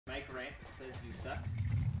rants says you suck.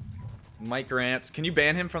 Mike Rants. Can you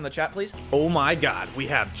ban him from the chat, please? Oh my god, we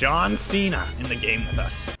have John Cena in the game with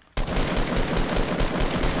us.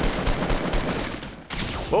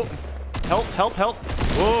 Whoa. Help, help, help.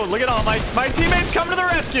 Whoa, look at all my teammates coming to the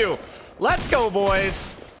rescue. Let's go,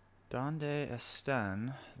 boys. Donde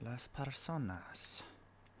están las personas?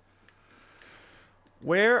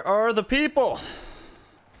 Where are the people?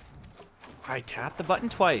 I tapped the button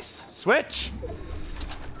twice. Switch.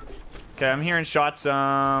 Okay, I'm hearing shots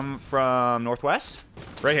from northwest.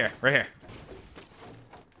 Right here, right here.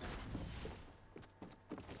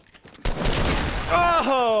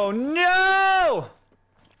 Oh no!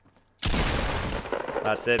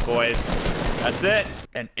 That's it, boys. That's it.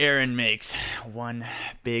 And Aaron makes one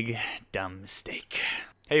big dumb mistake.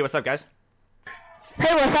 Hey, what's up, guys?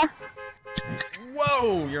 Hey, what's up?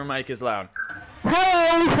 Whoa, your mic is loud.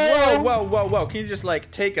 Hello. Whoa, whoa, whoa, whoa. Can you just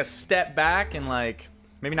like take a step back and like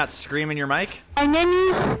maybe not scream in your mic? My name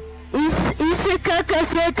is Esser.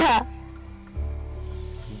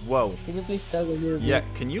 Whoa. Can you please talk a little bit? Yeah,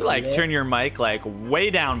 can you like turn your mic like way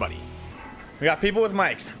down, buddy? We got people with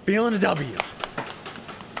mics. Feeling a W.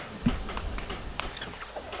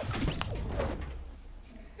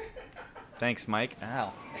 Thanks, Mike.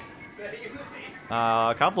 Ow.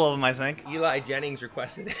 A couple of them, I think. Eli Jennings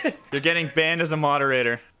requested it. You're getting banned as a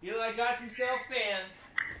moderator. Eli got himself banned.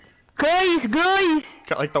 Guys.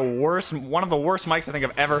 Got like the worst, one of the worst mics I think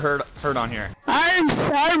I've ever heard on here. I'm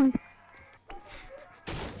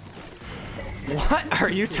What are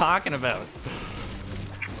you talking about?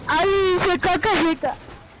 I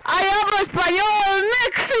hablo español en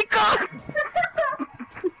Mexico.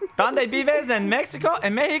 ¿Dónde vives? ¿En Mexico?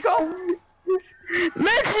 ¿En Mexico?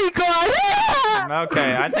 Mexico. Yeah.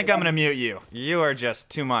 Okay, I think I'm gonna mute you. You are just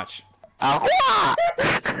too much. Agua.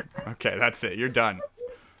 Okay, that's it. You're done.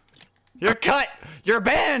 You're cut. You're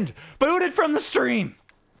banned. Booted from the stream.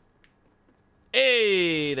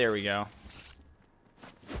 Hey, there we go.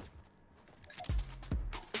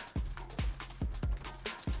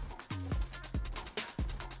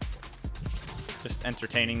 Just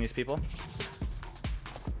entertaining these people.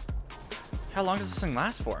 How long does this thing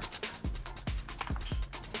last for?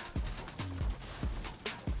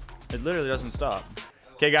 It literally doesn't stop.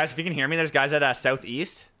 Okay, guys, if you can hear me, there's guys at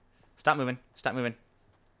southeast. Stop moving. Stop moving.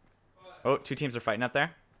 Oh, two teams are fighting up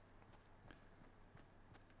there.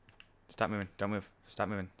 Stop moving. Don't move. Stop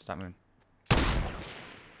moving. Stop moving.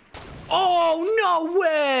 Oh, no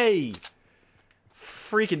way!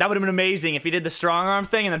 Freaking, that would have been amazing if he did the strong arm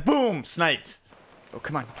thing and then boom, sniped. Oh,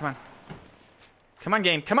 come on, come on. Come on,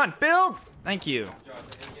 game. Come on, build! Thank you.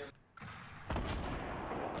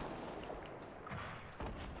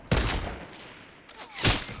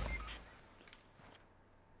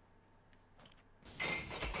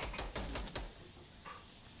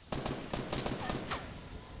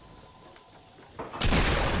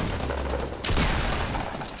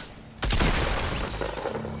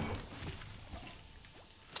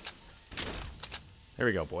 There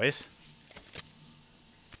we go, boys.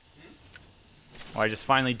 Oh, I just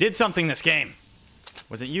finally did something this game.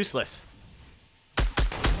 Was it useless?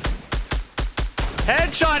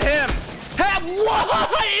 Headshot him!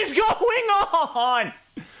 What is going on?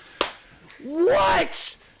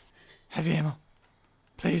 What? Heavy ammo.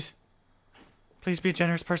 Please. Please be a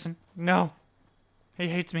generous person. No. He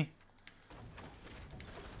hates me.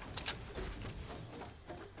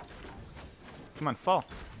 Come on, fall.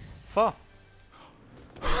 Fall.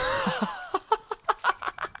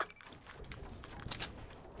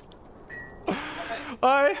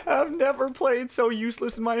 I have never played so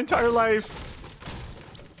useless in my entire life.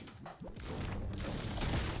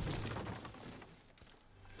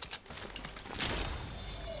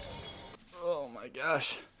 Oh my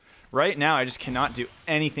gosh. Right now, I just cannot do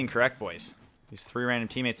anything correct, boys. These three random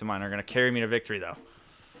teammates of mine are going to carry me to victory, though.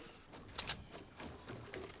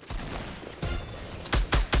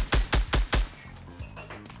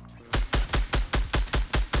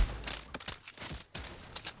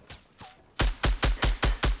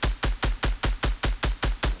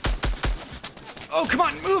 Oh, come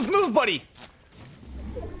on, move, move, buddy!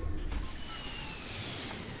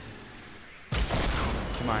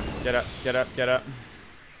 Come on, get up, get up, get up.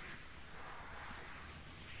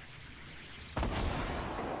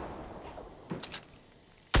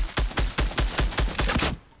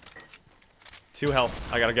 Two health,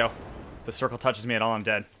 I gotta go. The circle touches me at all, I'm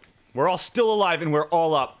dead. We're all still alive and we're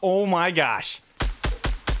all up. Oh my gosh.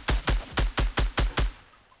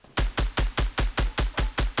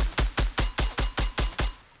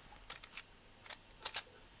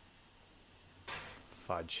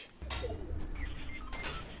 Fudge.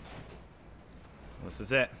 This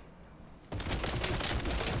is it.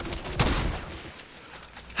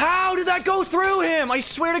 How did that go through him? I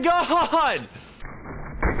swear to God.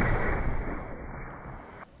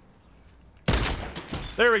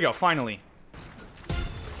 There we go, finally.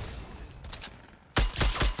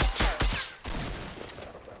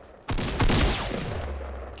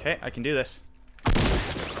 Okay, I can do this.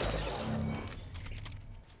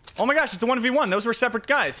 Oh my gosh, it's a 1v1. Those were separate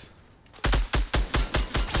guys.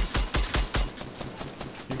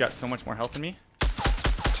 He's got so much more health than me.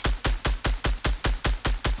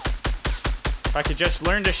 If I could just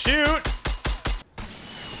learn to shoot.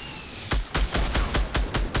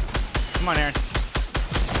 Come on, Aaron.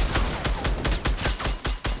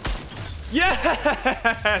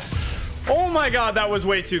 Yes! Oh my God, that was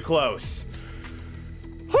way too close.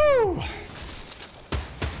 Whew!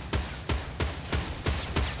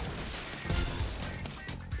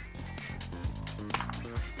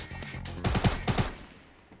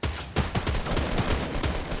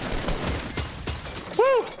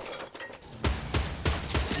 Woo!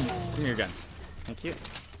 Give me your gun. Thank you.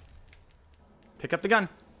 Pick up the gun.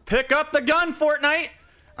 Pick up the gun, Fortnite!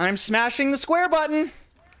 I'm smashing the square button.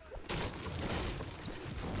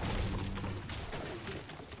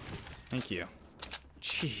 Thank you.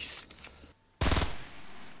 Jeez.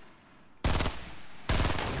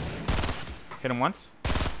 Hit him once.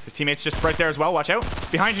 His teammate's just right there as well. Watch out.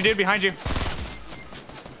 Behind you, dude. Behind you.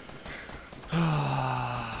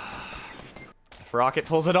 If Rocket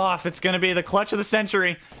pulls it off, it's going to be the clutch of the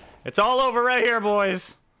century. It's all over right here,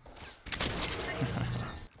 boys.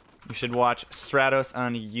 You should watch Stratos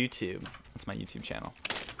on YouTube. That's my YouTube channel.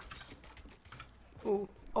 Ooh,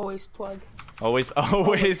 always plug. Always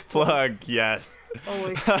plug, yes.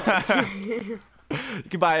 Always plug. You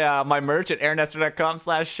can buy my merch at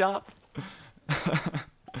aaronesser.com/shop.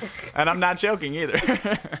 And I'm not joking either.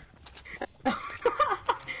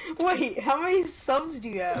 Wait, how many subs do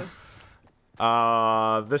you have?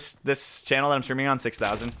 This channel that I'm streaming on,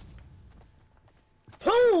 6,000.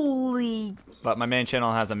 Holy. But my main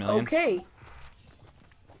channel has 1 million. Okay.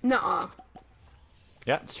 Nuh-uh.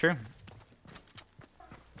 Yeah, it's true.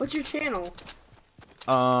 What's your channel? If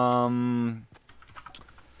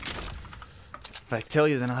I tell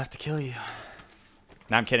you, then I'll have to kill you.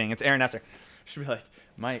 No, I'm kidding. It's Aaron Esser. Should be like,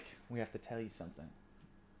 Mike, we have to tell you something.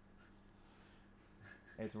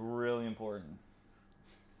 It's really important.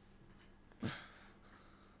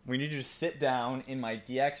 We need you to sit down in my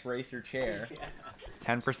DX Racer chair.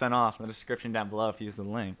 10% off in the description down below if you use the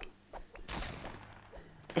link.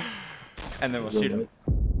 And then we'll shoot him.